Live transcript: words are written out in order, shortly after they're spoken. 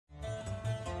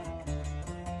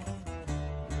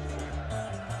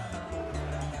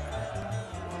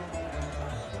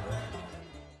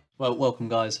Well, welcome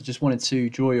guys. I just wanted to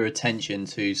draw your attention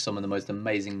to some of the most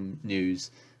amazing news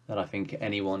that I think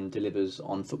anyone delivers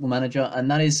on Football Manager,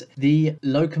 and that is the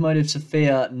Lokomotiv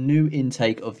Sofia new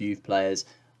intake of youth players.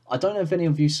 I don't know if any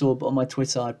of you saw, but on my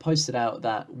Twitter I posted out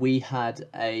that we had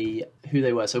who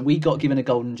they were. So we got given a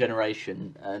golden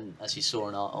generation, and as you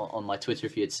saw on my Twitter,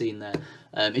 if you had seen there.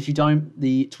 If you don't,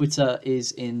 the Twitter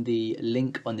is in the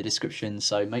link on the description,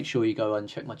 so make sure you go and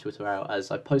check my Twitter out,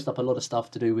 as I post up a lot of stuff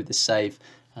to do with this save,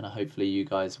 and hopefully you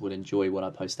guys will enjoy what I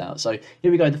post out. So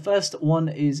here we go. The first one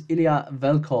is Ilya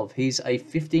Velkov. He's a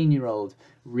 15-year-old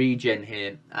regen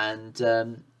here,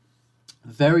 and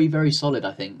very, very solid,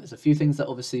 I think. There's a few things that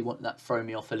obviously throw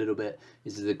me off a little bit.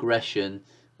 Is his aggression,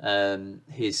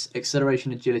 his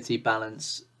acceleration, agility,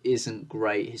 balance isn't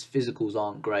great. His physicals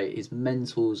aren't great. His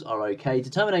mentals are okay.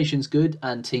 Determination's good,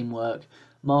 and teamwork,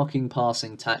 marking,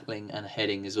 passing, tackling, and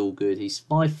heading is all good. He's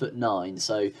 5'9",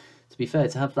 so to be fair,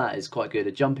 to have that is quite good.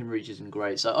 A jumping reach isn't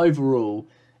great. So overall,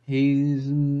 he's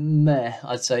meh.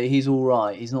 I'd say he's all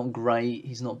right. He's not great.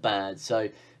 He's not bad. So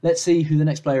let's see who the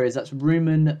next player is. That's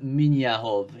Rumen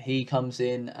Minyahov. He comes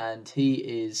in and he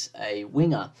is a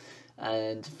winger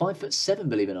and 5'7",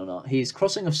 believe it or not. He's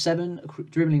crossing of 7,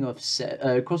 dribbling of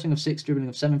crossing of 6, dribbling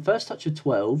of 7. First touch of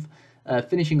 12,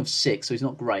 finishing of 6. So he's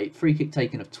not great. Free kick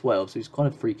taken of 12. So he's quite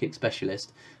a free kick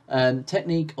specialist.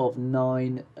 Technique of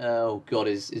 9. Oh god,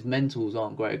 his mentals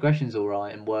aren't great. Aggression's all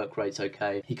right, and work rate's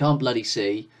okay. He can't bloody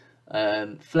see.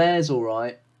 Flair's all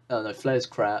right. Oh no, flair's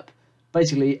crap.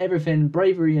 Basically, everything,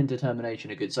 bravery and determination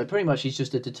are good. So pretty much he's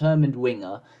just a determined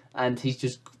winger, and he's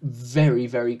just very,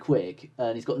 very quick,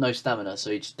 and he's got no stamina, so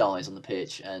he just dies on the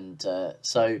pitch. And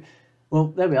well,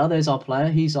 there we are. There's our player.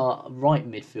 He's our right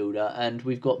midfielder, and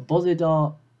we've got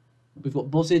Bozidar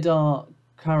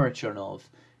Karachanov.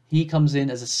 He comes in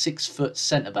as a 6-foot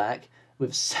centre-back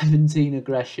with 17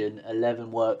 aggression, 11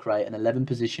 work rate, and 11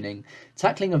 positioning.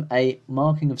 Tackling of 8,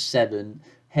 marking of 7,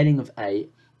 heading of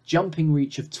 8, jumping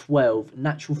reach of 12,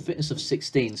 natural fitness of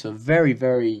 16. So very,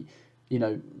 very,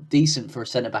 decent for a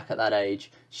centre-back at that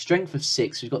age. Strength of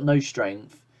 6, so he's got no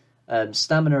strength.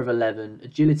 Stamina of 11,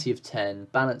 agility of 10,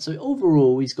 balance. So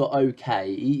overall, he's got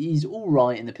okay. He's all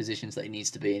right in the positions that he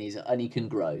needs to be, and he can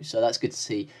grow. So that's good to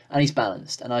see. And he's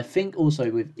balanced. And I think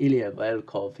also with Ilya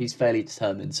Velkov, he's fairly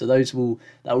determined. So that will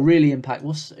really impact.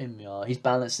 What's Imyar? He's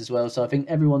balanced as well. So I think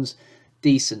everyone's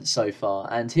decent so far.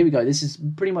 And here we go. This is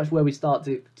pretty much where we start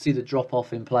to see the drop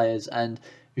off in players. And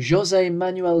Jose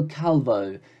Manuel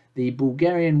Calvo, the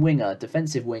Bulgarian winger,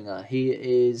 defensive winger, he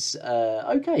is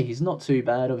okay. He's not too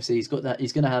bad. Obviously, he's got that.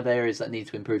 He's going to have areas that need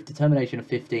to improve. Determination of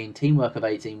 15, teamwork of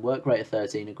 18, work rate of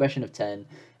 13, aggression of 10,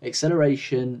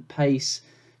 acceleration, pace,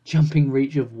 jumping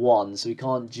reach of 1. So he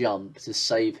can't jump to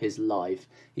save his life.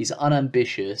 He's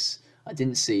unambitious. I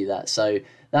didn't see that. So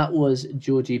that was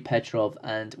Georgy Petrov,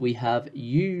 and we have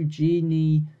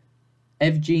Evgeny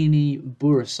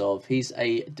Burasov. He's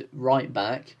a right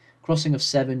back. Crossing of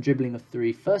 7, dribbling of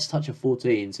 3, first touch of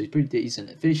 14, so he's pretty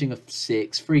decent. Finishing of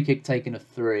 6, free kick taken of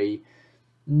 3.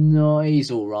 No,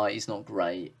 he's all right. He's not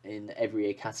great in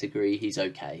every category. He's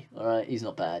okay. All right, he's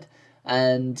not bad.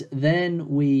 And then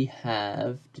we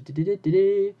have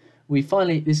we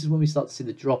finally. This is when we start to see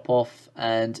the drop off.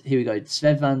 And here we go.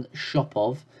 Svevan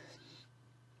Shopov.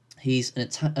 He's an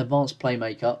advanced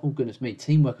playmaker. Oh goodness me!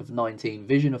 Teamwork of 19,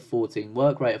 vision of 14,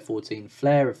 work rate of 14,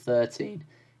 flair of 13.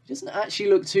 He doesn't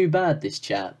actually look too bad, this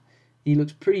chap. He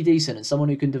looks pretty decent and someone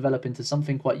who can develop into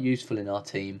something quite useful in our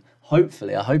team.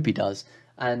 Hopefully, I hope he does.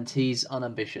 And he's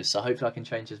unambitious, so hopefully I can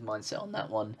change his mindset on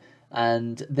that one.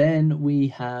 And then we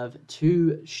have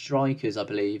 2 strikers, I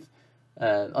believe.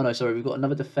 Oh no, sorry, we've got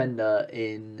another defender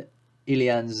in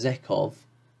Ilyan Zekov.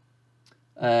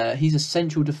 He's a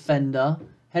central defender,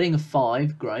 heading of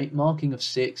 5, great, marking of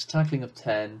 6, tackling of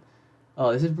 10.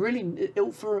 Oh, this is really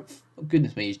ill for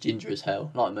goodness me. He's ginger as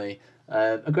hell, like me.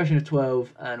 Aggression of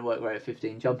 12 and work rate of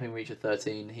 15. Jumping reach of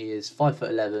 13. He is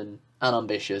 5'11",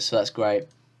 unambitious, so that's great.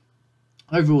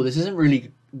 Overall, this isn't really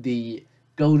the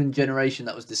golden generation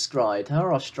that was described. How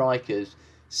are our strikers?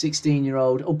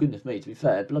 16-year-old. Oh goodness me. To be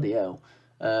fair, bloody hell.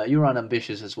 You're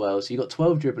unambitious as well. So you got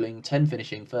 12 dribbling, 10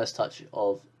 finishing, first touch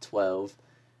of 12,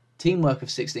 teamwork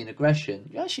of 16, aggression.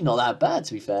 You're actually not that bad,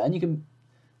 to be fair, and you can.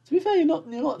 To be fair, you're not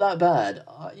that bad.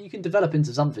 You can develop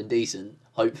into something decent,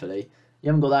 hopefully. You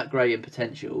haven't got that great in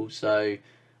potential. So,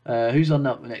 who's on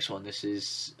the next one? This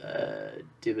is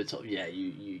Dibitov. Yeah,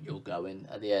 you're going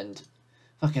at the end.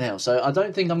 Fucking hell. So I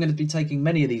don't think I'm going to be taking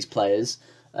many of these players.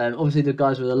 Obviously, the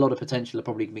guys with a lot of potential are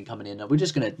probably going to be coming in. We're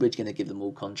gonna give them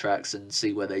all contracts and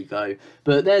see where they go.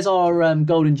 But there's our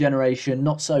golden generation,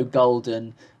 not so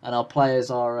golden, and our players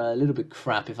are a little bit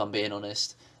crap, if I'm being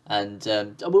honest. And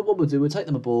what we'll do, we'll take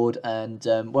them aboard and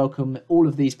welcome all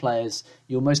of these players.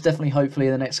 You'll most definitely, hopefully,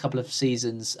 in the next couple of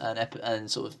seasons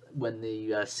and sort of when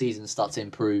the seasons start to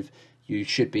improve, you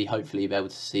should be hopefully be able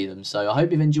to see them. So I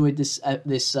hope you've enjoyed this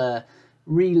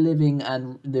reliving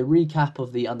and the recap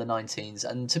of the under-19s.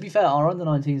 And to be fair, our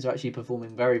under-19s are actually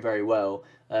performing very, very well.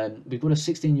 We've got a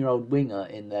 16-year-old winger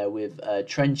in there with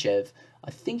Trenchev. I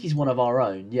think he's one of our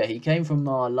own. Yeah, he came from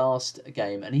our last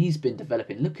game, and he's been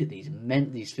developing. Look at these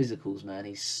physicals, man.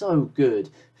 He's so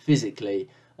good physically.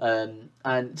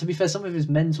 And to be fair, some of his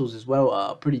mentals as well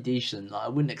are pretty decent. Like, I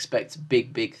wouldn't expect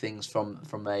big things from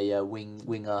a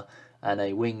winger and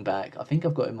a wing back. I think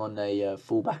I've got him on a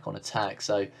fullback on attack.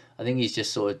 So I think he's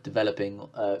just sort of developing,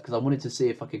 because I wanted to see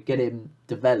if I could get him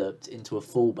developed into a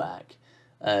fullback,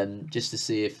 just to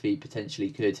see if he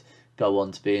potentially could go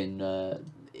on to being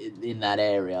in that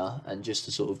area, and just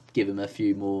to sort of give him a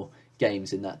few more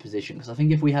games in that position. Because I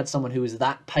think if we had someone who was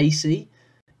that pacey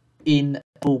in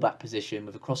fullback position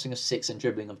with a crossing of 6 and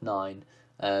dribbling of 9,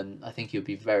 I think he would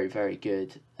be very, very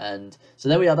good. And so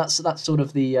there we are. That's sort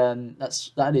of the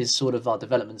that is sort of our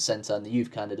development centre and the youth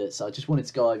candidates. So I just wanted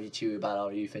to go over to you about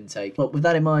our youth intake. But with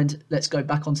that in mind, let's go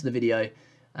back onto the video,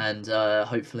 and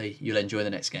hopefully you'll enjoy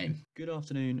the next game. Good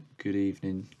afternoon, good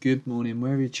evening, good morning,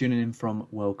 wherever you're tuning in from.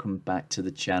 Welcome back to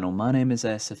the channel. My name is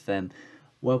SFM.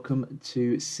 Welcome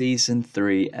to Season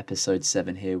 3, Episode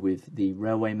 7 here with the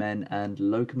Railwaymen and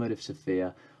Lokomotiv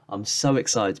Sofia. I'm so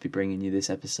excited to be bringing you this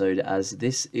episode, as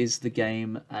this is the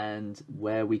game and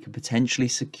where we could potentially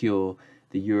secure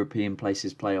the European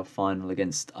Places playoff final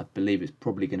against, I believe it's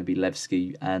probably going to be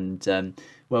Levski. And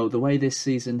well, the way this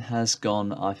season has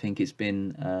gone, I think it's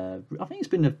been a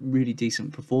really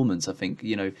decent performance. I think,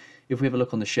 you know, if we have a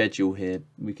look on the schedule here,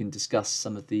 we can discuss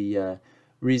some of the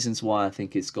reasons why I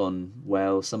think it's gone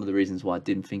well, some of the reasons why I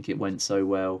didn't think it went so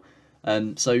well.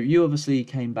 So you obviously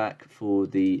came back for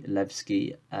the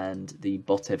Levski and the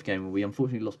Botev game. We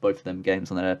unfortunately lost both of them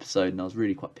games on that episode, and I was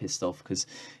really quite pissed off because,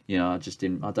 you know,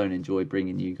 I don't enjoy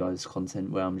bringing you guys content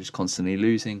where I'm just constantly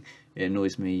losing. It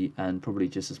annoys me, and probably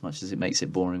just as much as it makes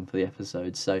it boring for the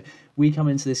episode. So we come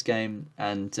into this game,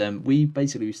 and we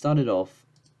started off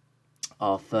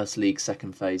our first league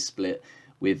second phase split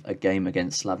with a game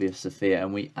against Slavia Sofia,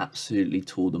 and we absolutely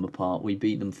tore them apart. We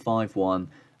beat them 5-1,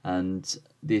 and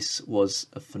this was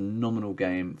a phenomenal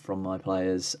game from my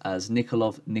players, as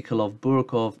Nikolov,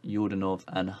 Burakov, Yordanov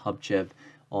and Hubchev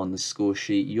on the score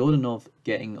sheet. Yordanov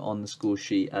getting on the score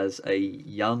sheet as a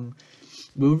young...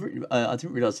 I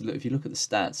didn't realise, if you look at the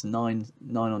stats, 9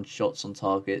 on shots on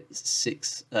target,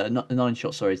 6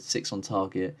 on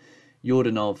target.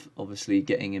 Yordanov obviously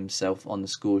getting himself on the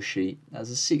score sheet as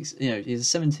a 6. You know,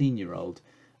 he's a 17-year-old.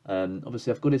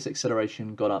 Obviously, I've got his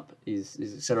acceleration got up. His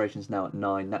acceleration is now at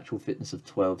 9, natural fitness of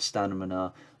 12,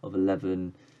 stamina of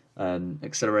 11,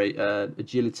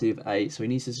 agility of 8. So he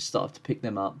needs to just start to pick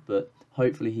them up, but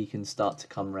hopefully he can start to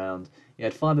come round. He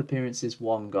had 5 appearances,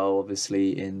 1 goal,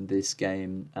 obviously, in this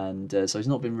game, and so he's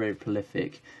not been very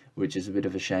prolific, which is a bit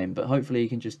of a shame. But hopefully he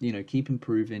can just, you know, keep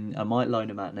improving. I might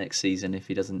loan him out next season if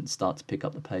he doesn't start to pick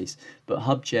up the pace. But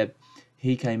Hubchev,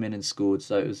 he came in and scored,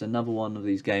 so it was another one of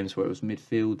these games where it was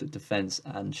midfield, defence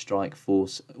and strike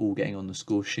force all getting on the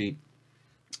score sheet.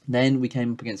 Then we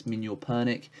came up against Minor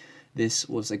Pernik. This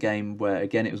was a game where,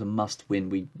 again, it was a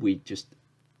must-win. We just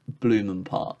blew them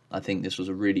apart. I think this was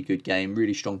a really good game,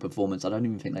 really strong performance. I don't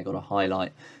even think they got a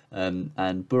highlight. And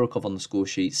Burakov on the score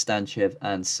sheet, Stanchev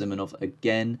and Simonov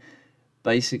again.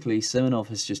 Basically, Simonov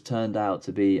has just turned out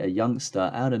to be a youngster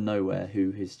out of nowhere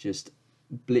who has just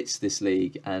blitzed this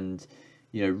league, and,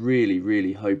 you know,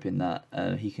 really hoping that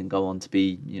he can go on to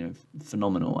be, you know,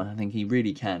 phenomenal. And I think he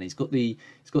really can. He's got the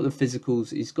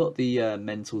physicals, he's got the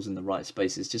mentals in the right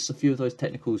spaces. Just a few of those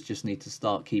technicals just need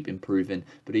to keep improving.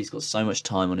 But he's got so much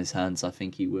time on his hands. I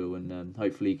think he will, and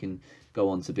hopefully he can go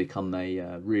on to become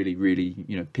a really,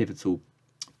 you know, pivotal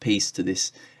piece to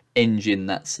this engine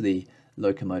that's the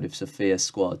Lokomotiv Sofia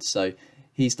squad. So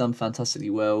he's done fantastically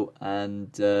well,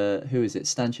 and who is it?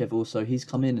 Stanchev also. He's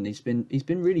come in and he's been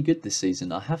really good this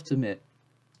season. I have to admit,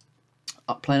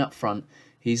 playing up front,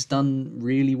 he's done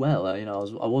really well. You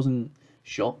know, I wasn't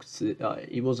shocked.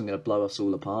 He wasn't going to blow us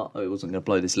all apart. It wasn't going to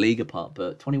blow this league apart.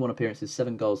 But 21 appearances,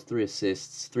 7 goals, 3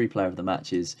 assists, 3 player of the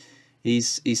matches.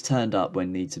 He's turned up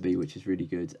when need to be, which is really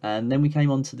good. And then we came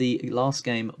on to the last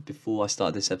game before I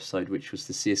started this episode, which was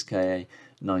the CSKA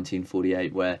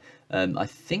 1948, where I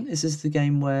think this is the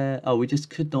game where we just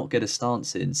could not get a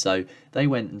stance in. So they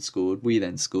went and scored, we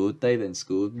then scored, they then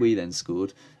scored, we then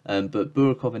scored. But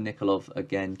Burakov and Nikolov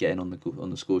again getting on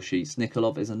the score sheets.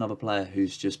 Nikolov is another player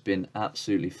who's just been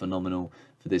absolutely phenomenal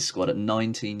for this squad. At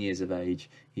 19 years of age,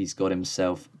 he's got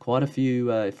himself quite a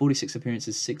few, 46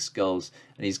 appearances, 6 goals,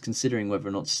 and he's considering whether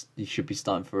or not he should be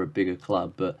starting for a bigger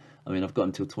club. But I mean, I've got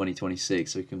him till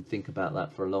 2026, so we can think about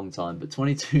that for a long time. But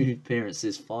 22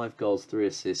 appearances, 5 goals, 3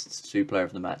 assists, 2 player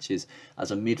of the matches.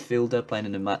 As a midfielder playing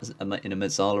in a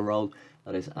Mezzala role,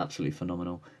 that is absolutely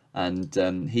phenomenal.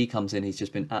 And he comes in, he's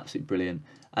just been absolutely brilliant.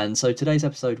 And so today's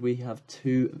episode, we have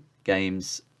 2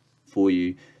 games for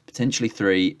you, potentially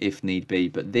 3 if need be,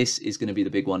 but this is going to be the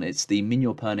big one. It's the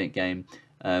Minor Pernik game,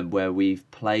 where we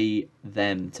play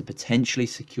them to potentially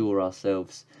secure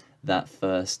ourselves that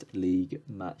first league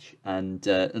match, and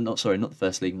not the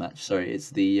first league match, sorry, it's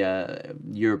the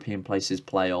European places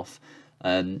playoff.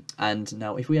 And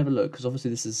now if we have a look, because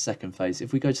obviously this is the second phase,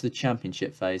 if we go to the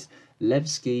championship phase,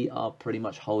 Levski are pretty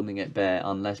much holding it bare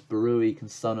unless Barui can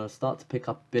start to pick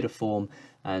up a bit of form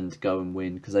and go and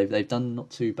win, because they've done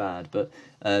not too bad. But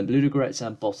Ludogorets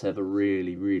and Botev are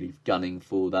really gunning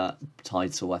for that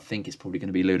title. I think it's probably going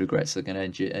to be Ludogorets are going to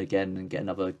edge it again and get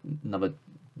another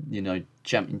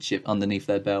championship underneath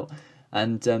their belt.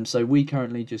 And so we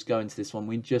currently just go into this one.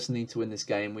 We just need to win this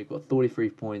game. We've got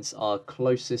 33 points. Our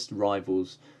closest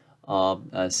rivals are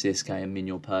CSK and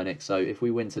Minor Pernik. So if we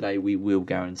win today, we will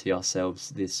guarantee ourselves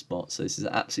this spot. So this is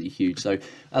absolutely huge. So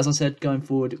as I said, going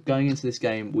into this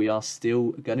game, we are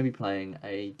still going to be playing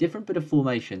a different bit of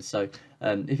formation. So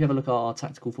if you have a look at our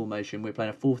tactical formation, we're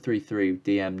playing a 4-3-3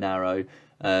 DM narrow.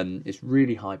 It's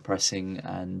really high pressing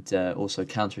and also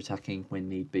counter-attacking when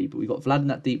need be. But we've got Vlad in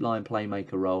that deep line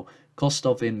playmaker role.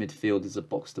 Kostov in midfield as a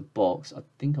box-to-box. I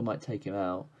think I might take him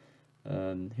out.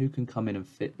 Who can come in and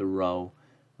fit the role?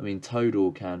 I mean,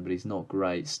 Todor can, but he's not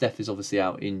great. Steph is obviously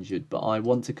out injured, but I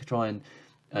want to try and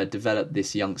develop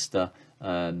this youngster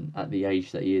at the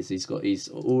age that he is. He's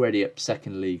already at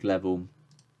second league level,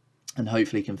 and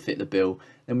hopefully can fit the bill.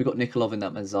 Then we've got Nikolov in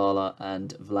that Mezzala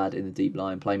and Vlad in the deep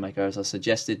line playmaker. As I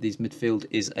suggested, these midfield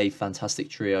is a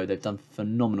fantastic trio. They've done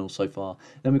phenomenal so far.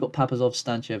 Then we've got Papazov,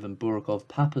 Stanchev and Burakov.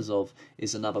 Papazov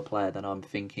is another player that I'm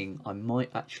thinking I might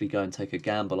actually go and take a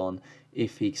gamble on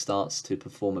if he starts to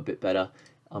perform a bit better.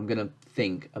 I'm going to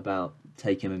think about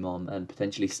taking him on and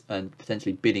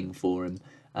potentially bidding for him,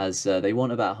 as they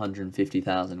want about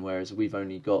 150,000, whereas we've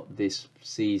only got this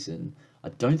season. I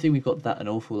don't think we've got an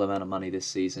awful amount of money this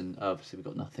season. Obviously, we've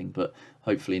got nothing, but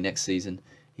hopefully next season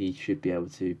he should be able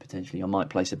to potentially. I might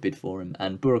place a bid for him.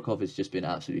 And Burakov has just been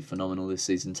absolutely phenomenal this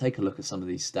season. Take a look at some of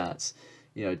these stats.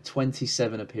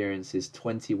 27 appearances,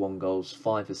 21 goals,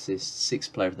 5 assists, 6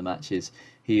 player of the matches.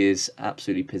 He is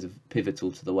absolutely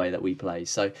pivotal to the way that we play.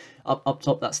 So up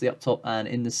top, that's the up top, and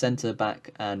in the centre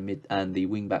back and mid and the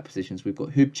wing back positions, we've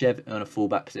got Hubchev on a full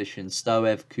back position,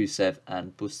 Stoev, Kusev,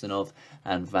 and Bustanov,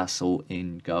 and Vassal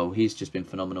in goal. He's just been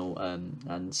phenomenal.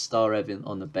 And Starev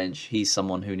on the bench. He's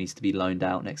someone who needs to be loaned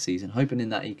out next season, hoping in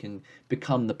that he can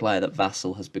become the player that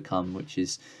Vassal has become, which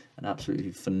is an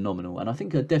absolutely phenomenal. And I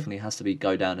think it definitely has to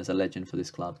go down as a legend for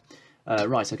this club.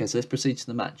 Right, okay, so let's proceed to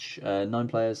the match. 9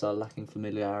 players are lacking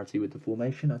familiarity with the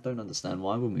formation. I don't understand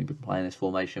why. Wouldn't we be playing this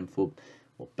formation for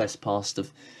best part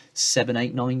of 7,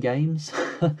 8, 9 games?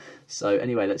 So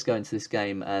anyway, let's go into this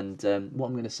game. And what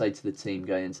I'm going to say to the team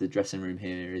going into the dressing room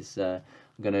here is I'm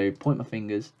going to point my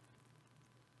fingers.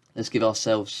 Let's give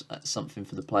ourselves something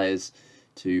for the players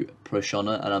to push on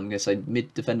it. And I'm going to say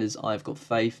mid defenders, I've got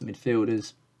faith.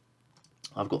 Midfielders,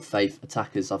 I've got faith.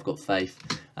 Attackers, I've got faith.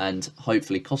 And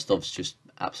hopefully Kostov's just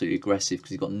absolutely aggressive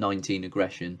because he's got 19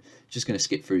 aggression. Just going to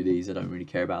skip through these. I don't really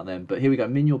care about them. But here we go.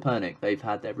 Minor Pernik. They've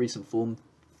had their recent form.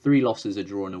 3 losses, a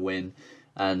draw and a win.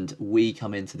 And we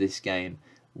come into this game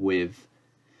with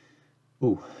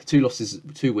 2 losses,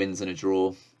 2 wins and a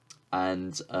draw.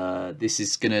 And this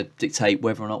is going to dictate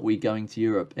whether or not we're going to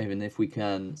Europe, even if we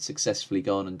can successfully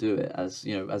go on and do it. As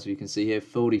we can see here,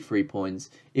 43 points.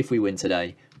 If we win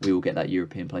today, we will get that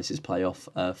European places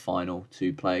playoff final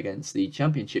to play against the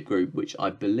championship group, which I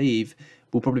believe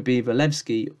will probably be either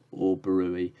Levski or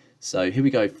Barui. So here we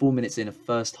go, 4 minutes in, a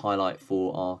first highlight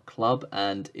for our club,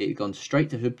 and it gone straight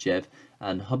to Hubchev,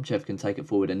 and Hubchev can take it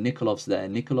forward, and Nikolov's there.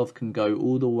 Nikolov can go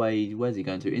all the way, where's he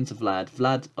going to? Into Vlad.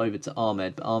 Vlad over to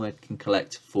Ahmed, but Ahmed can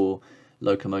collect for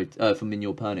Lokomotiv, for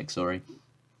Minor Pernik, sorry.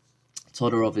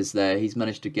 Todorov is there, he's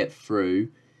managed to get through.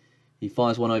 He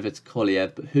fires one over to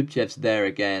Koliev, but Hubchev's there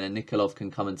again, and Nikolov can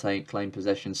come and claim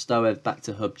possession. Stoev back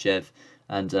to Hubchev,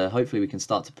 and hopefully we can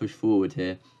start to push forward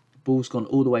here. Ball's gone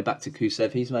all the way back to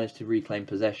Kusev. He's managed to reclaim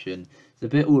possession. It's a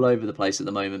bit all over the place at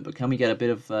the moment, but can we get a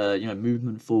bit of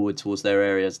movement forward towards their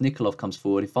areas? Nikolov comes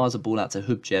forward. He fires a ball out to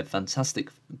Hubchev. Fantastic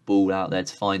ball out there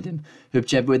to find him.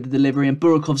 Hubchev with the delivery, and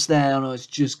Burakov's there. Oh no, it's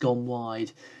just gone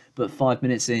wide. But 5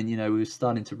 minutes in, you know, we were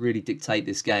starting to really dictate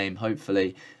this game,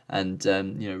 hopefully, and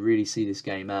you know, really see this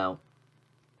game out.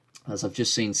 As I've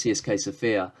just seen CSK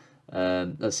Sofia,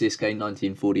 CSK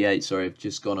 1948, sorry, have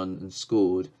just gone on and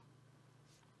scored.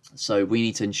 So we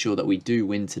need to ensure that we do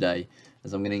win today,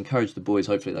 as I'm going to encourage the boys.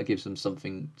 Hopefully that gives them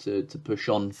something to push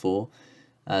on for.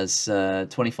 As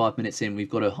 25 minutes in, we've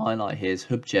got a highlight here as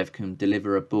Hubchev can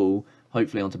deliver a ball,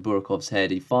 hopefully onto Burakov's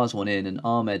head. He fires one in and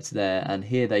Ahmed's there, and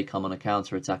here they come on a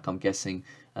counter-attack, I'm guessing,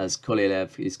 as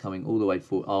Kolilev is coming all the way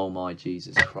forward. Oh my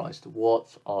Jesus Christ,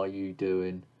 what are you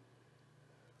doing?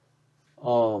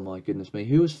 Oh my goodness me,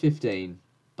 who was 15?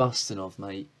 Bustinov,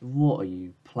 mate, what are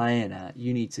you playing at?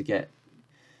 You need to get...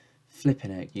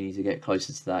 Flipping heck, you need to get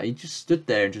closer to that. He just stood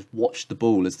there and just watched the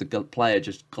ball as the player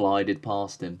just glided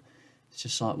past him. It's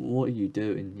just like, what are you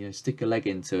doing? You know, stick a leg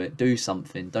into it, do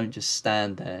something. Don't just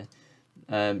stand there.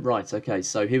 Right, okay,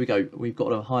 so here we go. We've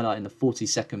got a highlight in the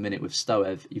 42nd minute with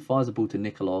Stoev. He fires the ball to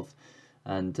Nikolov,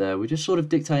 and we're just sort of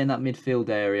dictating that midfield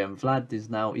area. And Vlad is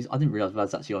now... I didn't realise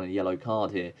Vlad's actually on a yellow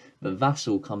card here, but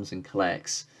Vassal comes and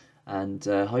collects, and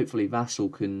hopefully Vassal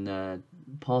can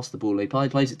pass the ball. He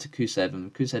plays it to Kusev,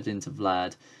 and Kusev's into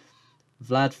Vlad.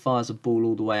 Vlad fires a ball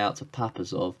all the way out to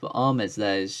Papazov, but Ahmed's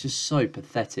there. It's just so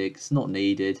pathetic. It's not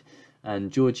needed.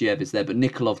 And Georgiev is there, but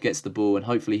Nikolov gets the ball, and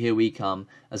hopefully here we come,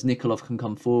 as Nikolov can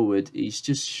come forward. He's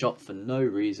just shot for no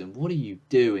reason. What are you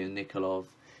doing, Nikolov?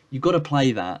 You've got to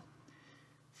play that.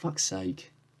 Fuck's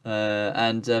sake.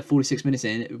 And 46 minutes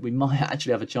in, we might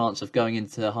actually have a chance of going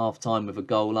into half-time with a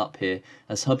goal up here,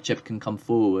 as Hubchev can come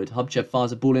forward. Hubchev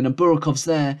fires a ball in, and Burakov's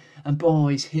there, and oh,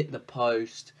 he's hit the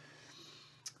post.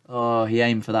 Oh, he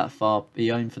aimed for that far. He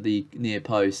aimed for the near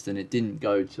post, and it didn't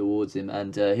go towards him.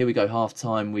 And here we go,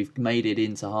 half-time. We've made it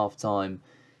into half-time.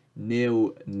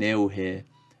 0-0 here.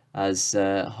 As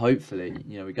hopefully,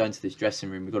 you know, we go into this dressing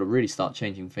room. We've got to really start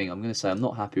changing things. I'm going to say I'm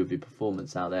not happy with the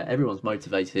performance out there. Everyone's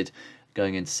motivated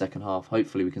going into second half.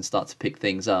 Hopefully we can start to pick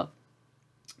things up.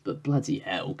 But bloody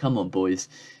hell, come on, boys.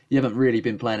 You haven't really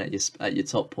been playing at your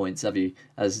top points, have you?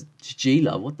 As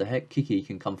Jila, what the heck? Kiki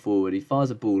can come forward. He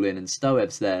fires a ball in, and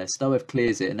Stoev's there. Stoev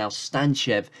clears it, and now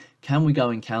Stanchev. Can we go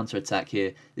and counter-attack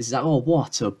here? This is... Oh,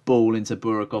 what a ball into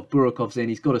Burakov. Burakov's in.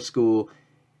 He's got to score.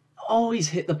 Oh, he's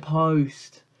hit the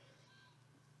post.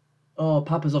 Oh,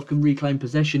 Papazov can reclaim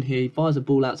possession here. He fires a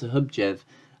ball out to Hubchev,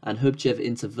 and Hubchev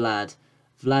into Vlad.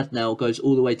 Vlad now goes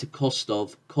all the way to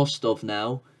Kostov. Kostov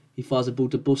now... He fires a ball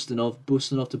to Bustinov.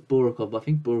 Bustinov to Burakov. I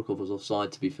think Burakov was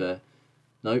offside, to be fair.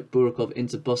 No, Burakov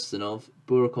into Bustinov.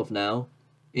 Burakov now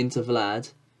into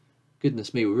Vlad.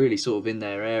 Goodness me, we're really sort of in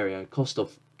their area.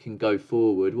 Kostov can go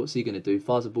forward. What's he going to do?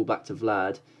 Fires a ball back to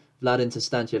Vlad. Vlad into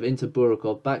Stanchev, into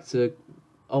Burakov, back to...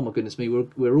 Oh my goodness me,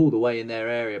 we're all the way in their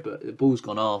area, but the ball's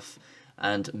gone off.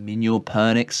 And Minor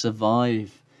Pernik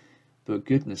survive. But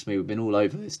goodness me, we've been all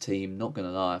over this team. Not going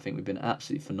to lie, I think we've been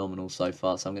absolutely phenomenal so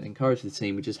far. So I'm going to encourage the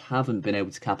team. We just haven't been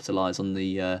able to capitalise on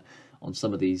the on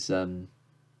some of these you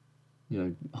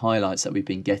know, highlights that we've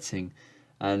been getting.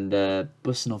 And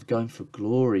Busanov going for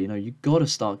glory. You know, you've got to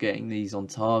start getting these on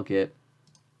target,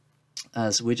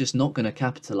 as we're just not going to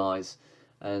capitalise.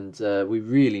 And we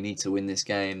really need to win this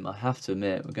game. I have to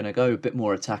admit, we're going to go a bit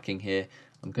more attacking here.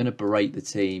 I'm going to berate the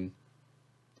team.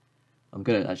 I'm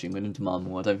going to demand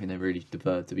more. I don't think they really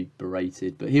deserve to be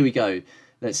berated. But here we go.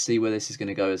 Let's see where this is going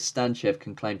to go. As Stanchev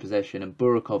can claim possession and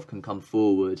Burakov can come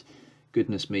forward.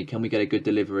 Goodness me, can we get a good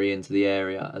delivery into the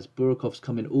area? As Burakov's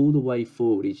coming all the way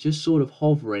forward. He's just sort of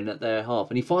hovering at their half.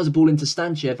 And he fires a ball into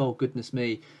Stanchev. Oh, goodness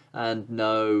me. And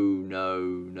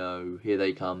no. Here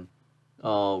they come.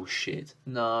 Oh, shit.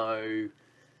 No.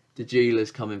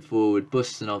 Dajila's coming forward.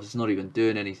 Bustanov's not even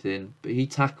doing anything. But he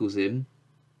tackles him.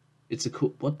 It's a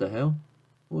cool... What the hell?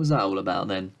 What was that all about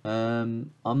then?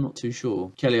 I'm not too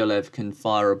sure. Keliolev can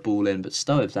fire a ball in, but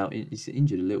Stoev's out. He's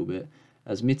injured a little bit.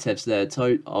 As Mitev's there.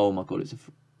 Oh my god, it's a...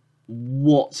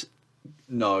 What?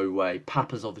 No way.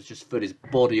 Papazov has just put his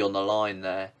body on the line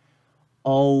there.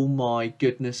 Oh my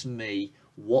goodness me.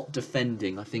 What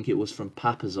defending, I think it was from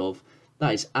Papazov.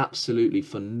 That is absolutely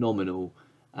phenomenal.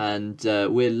 And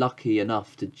we're lucky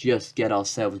enough to just get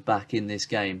ourselves back in this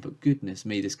game. But goodness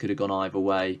me, this could have gone either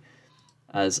way.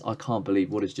 As I can't believe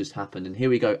what has just happened. And here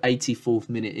we go, 84th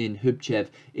minute in, Hubchev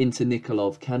into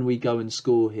Nikolov. Can we go and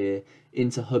score here?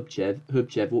 Into Hubchev.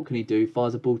 Hubchev, what can he do?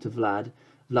 Fires a ball to Vlad.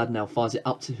 Vlad now fires it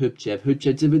up to Hubchev.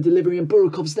 Hubchev to the delivery, and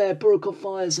Burakov's there. Burakov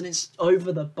fires, and it's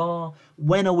over the bar.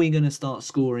 When are we going to start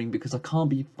scoring? Because I can't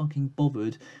be fucking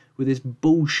bothered with this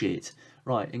bullshit.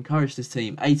 Right, encourage this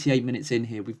team. 88 minutes in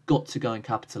here. We've got to go and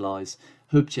capitalise.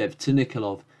 Hubchev to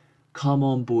Nikolov. Come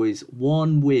on, boys.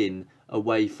 One win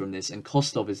away from this, and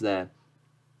Kostov is there.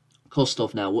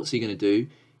 Kostov now, what's he going to do?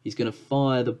 He's going to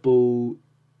fire the ball.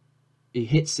 He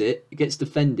hits it. It gets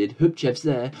defended. Hubchev's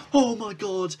there. Oh my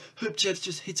God. Hubchev's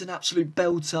just hit an absolute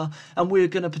belter. And we're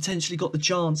going to potentially got the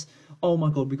chance. Oh my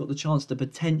God. We got the chance to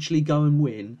potentially go and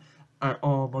win. And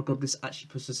oh my God. This actually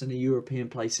puts us in a European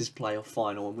Places playoff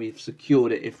final. And we've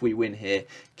secured it if we win here.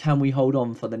 Can we hold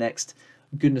on for the next,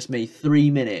 goodness me,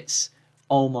 3 minutes?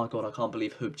 Oh my God, I can't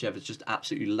believe Hubchev has just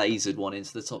absolutely lasered one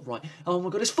into the top right. Oh my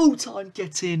God, it's full time.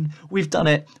 Get in. We've done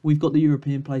it. We've got the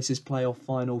European Places playoff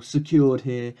final secured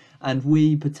here. And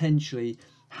we potentially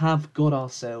have got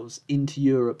ourselves into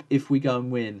Europe if we go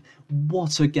and win.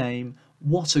 What a game.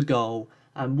 What a goal.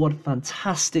 And what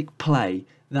fantastic play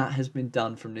that has been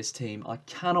done from this team. I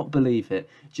cannot believe it.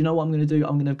 Do you know what I'm going to do?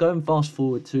 I'm going to go and fast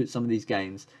forward to some of these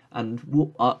games. And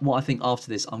what I think after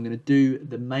this, I'm going to do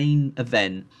the main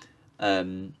event.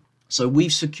 So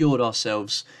we've secured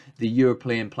ourselves the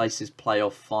European Places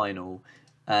playoff final,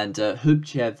 and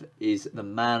Hubchev is the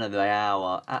man of the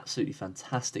hour. Absolutely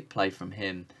fantastic play from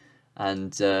him,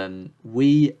 and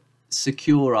we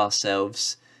secure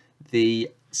ourselves the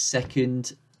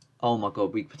second. Oh my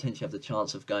God, we potentially have the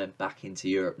chance of going back into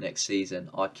Europe next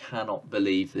season. I cannot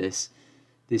believe this.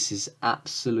 This is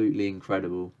absolutely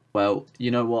incredible. Well, you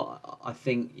know what? I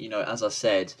think, as I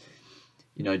said,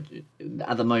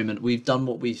 at the moment, we've done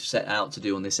what we've set out to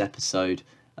do on this episode.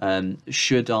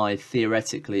 Should I,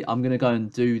 theoretically, I'm going to go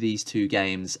and do these 2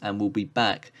 games, and we'll be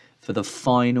back for the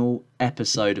final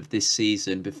episode of this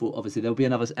season. Before, obviously, there'll be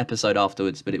another episode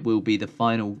afterwards, but it will be the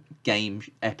final game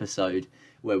episode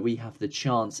where we have the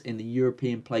chance in the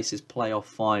European Places playoff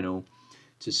final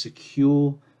to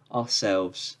secure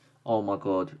ourselves, oh my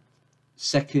God,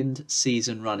 2nd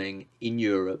season running in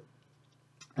Europe,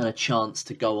 and a chance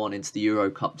to go on into the Euro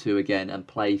Cup 2 again and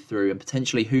play through, and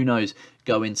potentially, who knows,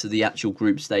 go into the actual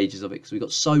group stages of it, because we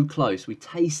got so close. We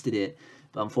tasted it,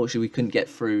 but unfortunately we couldn't get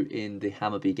through in the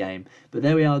Hammarby game. But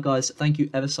there we are, guys. Thank you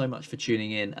ever so much for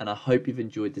tuning in, and I hope you've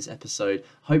enjoyed this episode.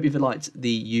 Hope you've liked the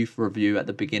youth review at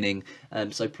the beginning.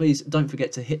 So please don't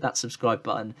forget to hit that subscribe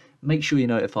button. Make sure you're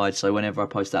notified, so whenever I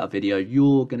post out a video,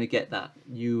 you're going to get that.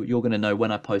 You're going to know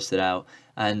when I post it out.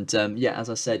 And yeah, as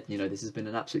I said, this has been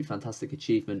an absolutely fantastic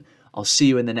achievement. I'll see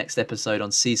you in the next episode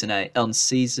on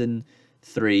season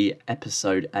 3,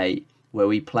 episode 8, where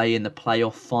we play in the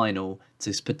playoff final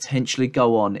to potentially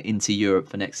go on into Europe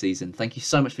for next season. Thank you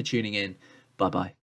so much for tuning in. Bye bye.